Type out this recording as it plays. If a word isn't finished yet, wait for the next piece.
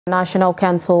National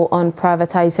Council on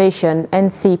Privatization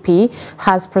 (NCP)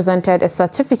 has presented a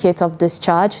certificate of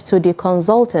discharge to the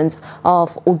consultants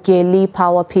of UGHELLI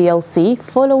Power PLC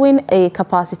following a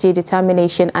capacity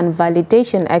determination and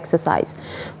validation exercise.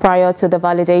 Prior to the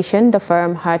validation, the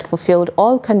firm had fulfilled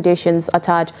all conditions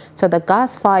attached to the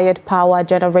gas-fired power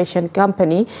generation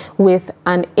company with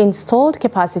an installed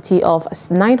capacity of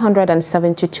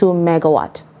 972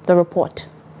 megawatt. The report.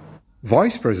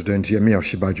 Vice President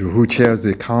Osinbanjo, who chairs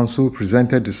the council,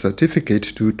 presented the certificate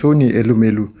to Tony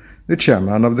Elumelu, the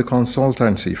chairman of the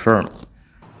consultancy firm.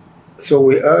 So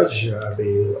we urge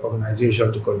the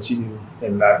organization to continue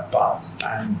in that path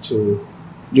and to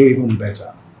do even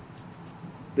better.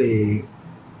 The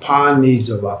power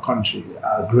needs of our country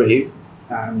are grave,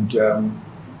 and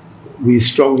we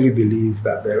strongly believe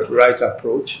that the right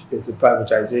approach is the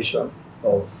privatization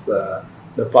of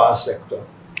the power sector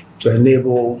to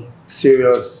enable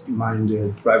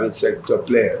serious-minded private sector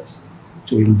players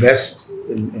to invest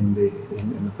in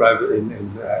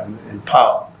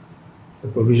power, the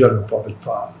provision of public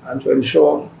power, and to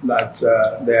ensure that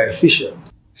they are efficient.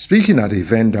 Speaking at the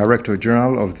event, Director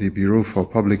General of the Bureau for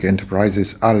Public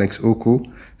Enterprises, Alex Oko,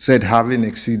 said having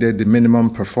exceeded the minimum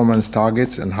performance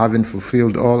targets and having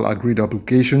fulfilled all agreed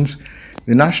obligations,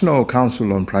 the National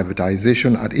Council on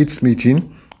Privatization at its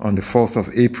meeting on the 4th of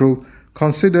April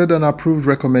considered and approved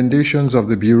recommendations of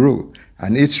the Bureau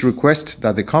and its request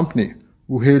that the company,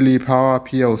 UGHELLI Power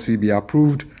PLC, be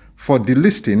approved for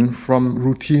delisting from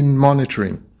routine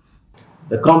monitoring.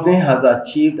 The company has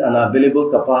achieved an available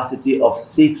capacity of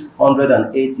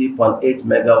 680.8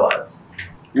 megawatts,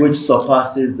 which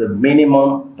surpasses the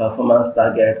minimum performance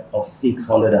target of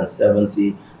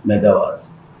 670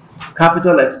 megawatts.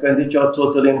 Capital expenditure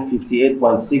totaling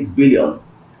 58.6 billion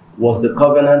was the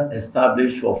covenant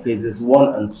established for phases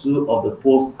 1 and 2 of the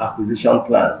post-acquisition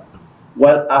plan,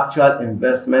 while actual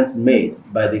investments made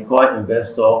by the core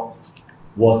investor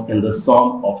was in the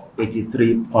sum of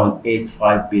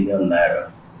 83.85 billion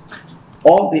naira.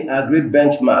 All the agreed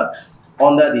benchmarks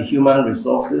under the human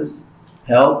resources,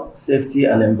 health, safety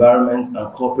and environment,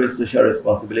 and corporate social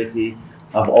responsibility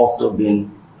have also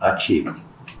been achieved.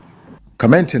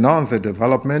 Commenting on the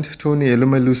development, Tony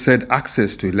Elumelu said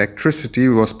access to electricity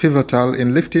was pivotal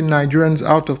in lifting Nigerians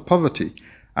out of poverty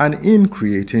and in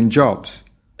creating jobs.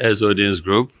 As Odin's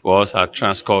group, for us at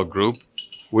Transcorp Group,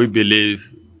 we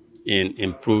believe in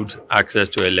improved access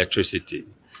to electricity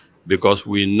because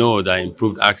we know that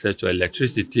improved access to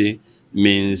electricity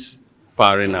means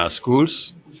powering our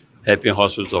schools, helping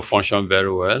hospitals to function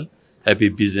very well,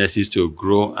 helping businesses to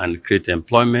grow and create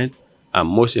employment, and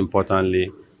most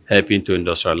importantly, helping to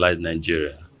industrialize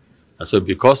Nigeria. And so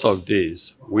because of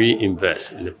this, we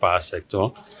invest in the power sector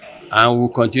and we'll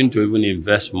continue to even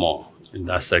invest more in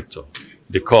that sector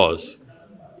because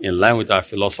in line with our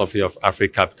philosophy of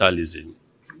Afro-capitalism,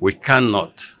 we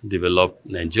cannot develop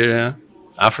Nigeria,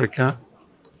 Africa,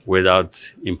 without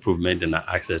improvement in our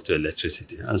access to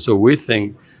electricity. And so we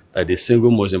think that the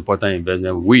single most important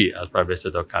investment we as private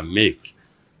sector can make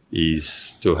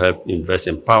is to help invest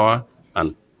in power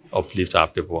and uplift our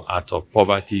people out of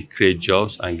poverty, create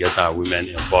jobs, and get our women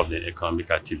involved in economic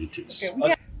activities.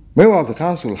 Meanwhile, the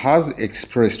Council has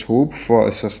expressed hope for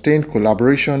a sustained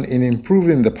collaboration in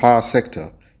improving the power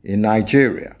sector in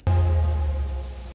Nigeria.